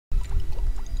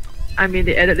I mean,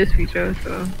 they added this feature,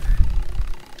 so.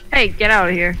 Hey, get out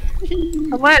of here!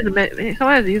 Someone has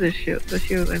to use the shield. The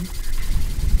shield then.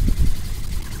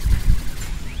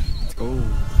 Let's go.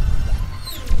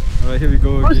 Alright, here we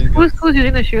go again. Who's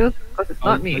using the shield? Because it's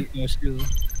not me. Shield.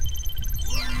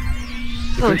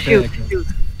 No, shield.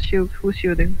 Shield. Who's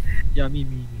shielding? Yeah, me.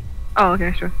 Oh,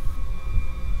 okay, sure.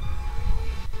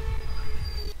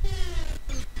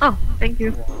 Oh, thank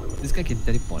you. Wow. This guy can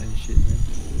teleport and shit, man.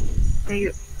 Thank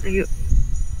you.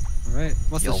 Alright,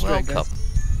 what's the strike, guys?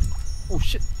 Oh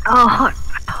shit. Oh,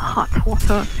 hot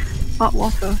water. Hot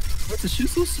water. What's the shield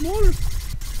so small?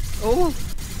 Oh.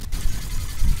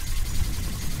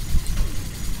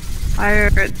 Fire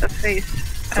at the face.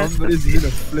 Somebody's using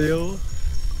a flail.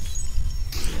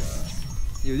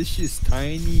 Yo, this shit is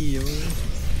tiny, yo.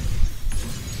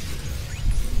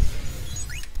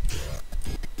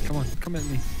 Come on, come at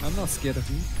me. I'm not scared of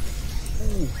you.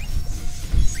 Ooh.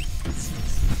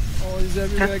 Oh, it's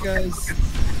everywhere, guys.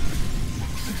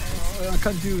 Oh, I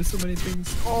can't deal with so many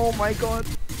things. Oh my god.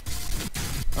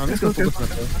 I'm just gonna focus on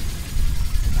the bear.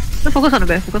 No, focus on the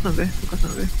bear. Focus on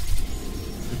the bear.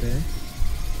 The bear?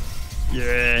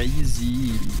 Yeah,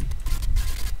 easy.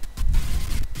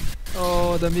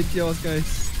 Oh, the meteors,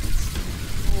 guys.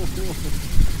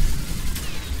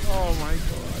 Oh my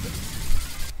god.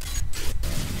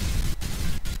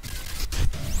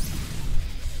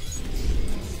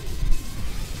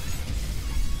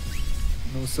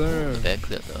 No sir. The bear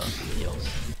cleared the meteors.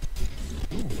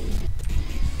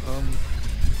 Oh!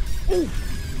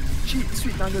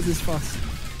 Sweet nuggets is fast.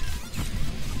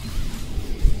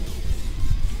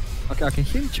 Okay, I can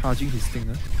hear him charging his thing,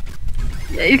 huh?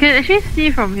 Yeah, you can actually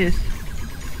see from the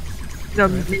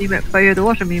minimap, but you have to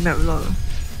watch the minimap a lot.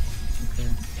 Okay.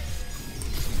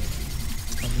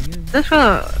 Coming in. Just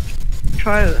gonna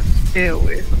try to stay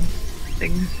away from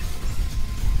things.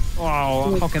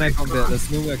 Wow, how can I block that? There's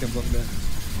no way I can block that.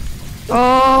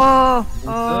 Oh!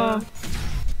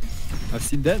 I've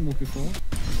seen that move before.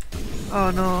 Oh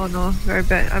no, very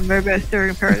bad. I'm very bad at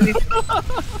steering apparently.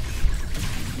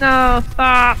 No,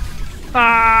 stop!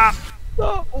 No!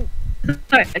 Oh!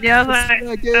 Sorry, the other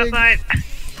side.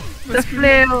 The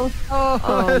flail.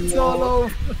 Oh, it's all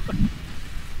over.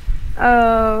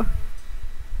 Oh.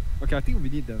 Okay, I think we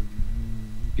need the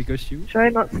bigger shield. Should I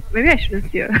not? Maybe I shouldn't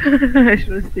steer. I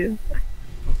shouldn't steer.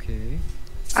 Okay.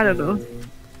 I don't know.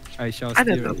 I shall steer. I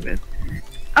don't know, man.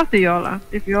 Up to y'all lah.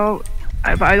 If y'all,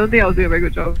 but I don't think I'll do a very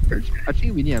good job. I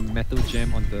think we need a metal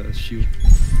gem on the shield.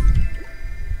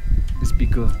 It's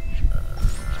bigger.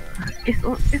 It's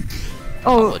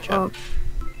Power gem.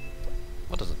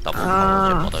 What does a double power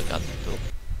gem on the gun do?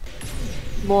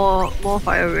 More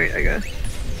fire rate, I guess.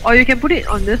 Or you can put it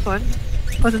on this one,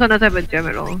 because this one doesn't have a gem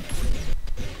at all.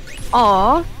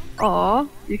 Or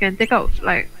you can take out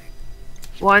like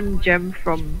one gem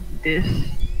from this.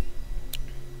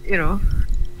 You know.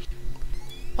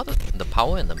 What the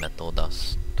power and the metal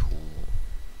does two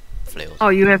flails? Oh,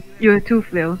 you have two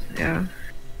flails. Yeah.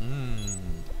 Hmm.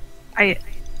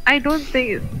 I don't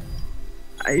think it's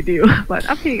ideal, but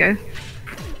up to you guys.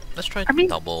 Let's try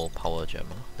double power gem.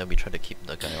 Then we try to keep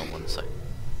the guy on one side.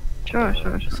 Sure.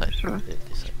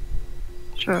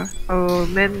 Sure. I'll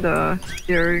mend the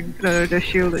steering, the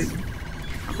shielding.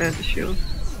 I'll mend the shield.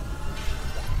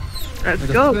 Let's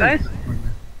go, guys.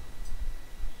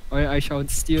 Alright, I shall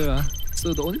steer.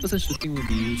 So the only person shooting will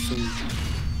be so.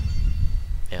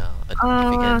 Yeah, if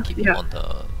we can keep him on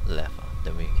the left,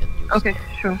 then we can use. Okay,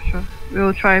 sure.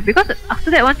 We'll try, because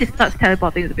after that, once it starts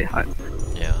teleporting, it's a bit hard.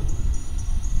 Yeah.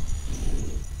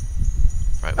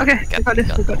 Right. Okay,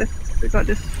 we got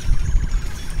this.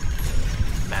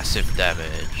 Massive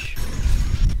damage.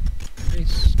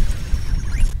 Nice.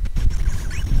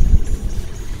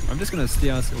 I'm just gonna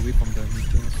steer us away from the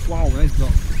meteors. Wow, nice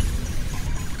block.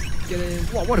 Get in.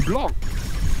 Wow, what a block!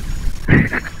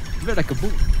 Read like a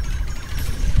book.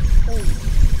 Oh.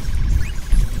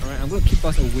 Alright, I'm gonna keep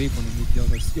us away from the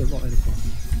meteors. I see a lot at the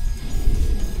bottom.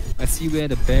 I see where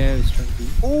the bear is trying to.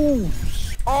 Oh!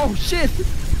 Oh shit!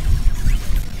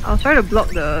 I was trying to block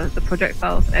the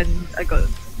projectiles and I got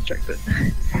distracted.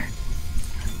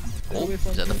 Oh, is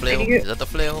that the flail? Is that the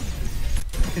flail?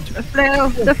 The flail!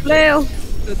 The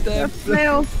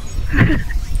flail!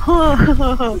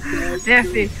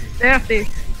 Nasty!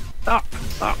 Stop! The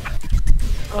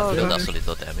flail does a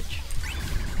little damage.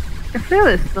 The flail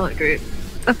is not great.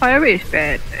 The fire rate is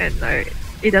bad and like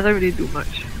it doesn't really do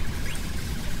much.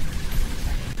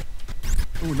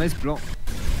 Oh, nice block.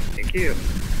 Thank you.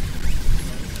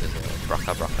 There's a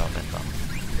braka meta.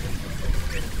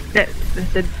 That's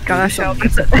the Gala Shell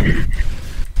method.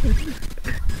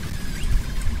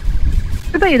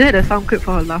 I thought you did a sound clip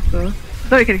for her laughter.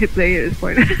 So you can keep playing at this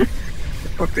point.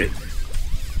 Appropriate.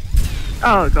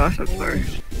 Oh gosh, I'm sorry.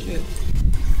 Shit.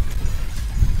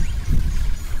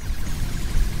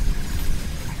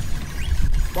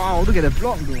 Wow, look at that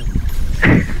block though.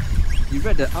 You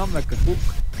read the arm like a book.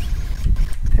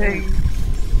 Thank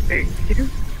you.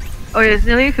 Oh, yeah, it's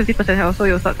nearly 50% health, so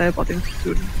you'll start teleporting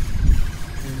soon.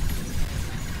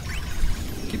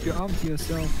 Keep your arm to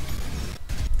yourself.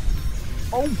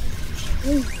 Oh!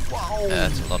 Oh, wow! Yeah,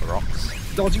 it's a lot of rocks.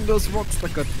 Dodging those rocks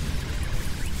like a...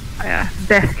 Ah, yeah,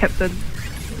 death captain.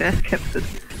 Death captain.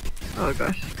 Oh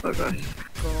gosh, oh gosh.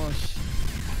 Gosh.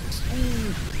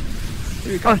 Ooh.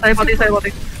 Here we go. Oh, teleporting,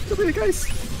 teleporting. Look at you guys!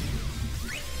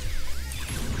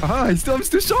 Aha, I'm still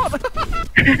short!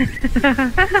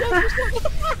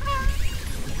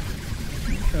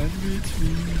 You can't reach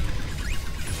me.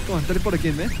 Come on, teleport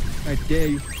again, man. I dare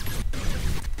you.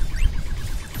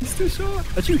 He's still short.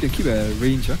 Actually, we can keep a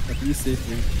range, huh? A pretty safe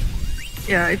range.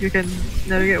 Yeah, if you can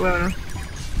navigate well enough.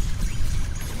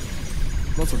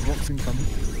 Lots of rocks incoming.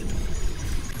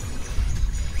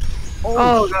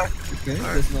 Oh god. Okay,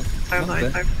 Sorry. that's not Time, bad.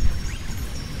 time, time.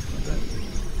 Not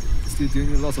bad. Still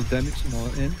doing lots of damage on our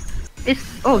end.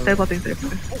 It's teleporting,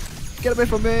 teleporting. Get away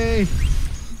from me!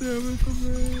 Get away from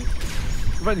me!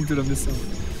 Right into the missile.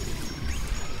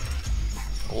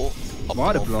 Oh,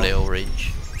 What a optimal block. flail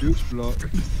range. Huge block.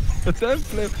 A damn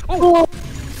flare. Oh!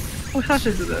 Oh, Shash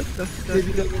into that.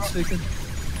 Maybe damage taken.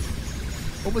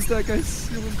 Almost there, guys.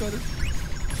 You almost got it.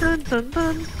 Dun dun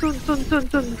dun dun dun dun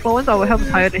dun. For once, our health is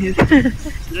higher than his.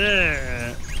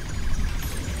 Yeah!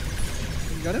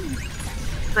 You got him?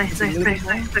 Nice, nice, nice,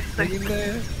 nice, nice, Hang nice. in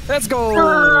there. Let's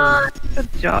go!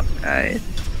 Good job, guys.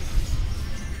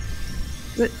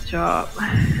 Good job.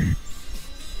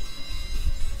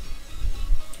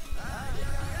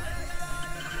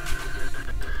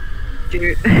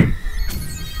 Dude.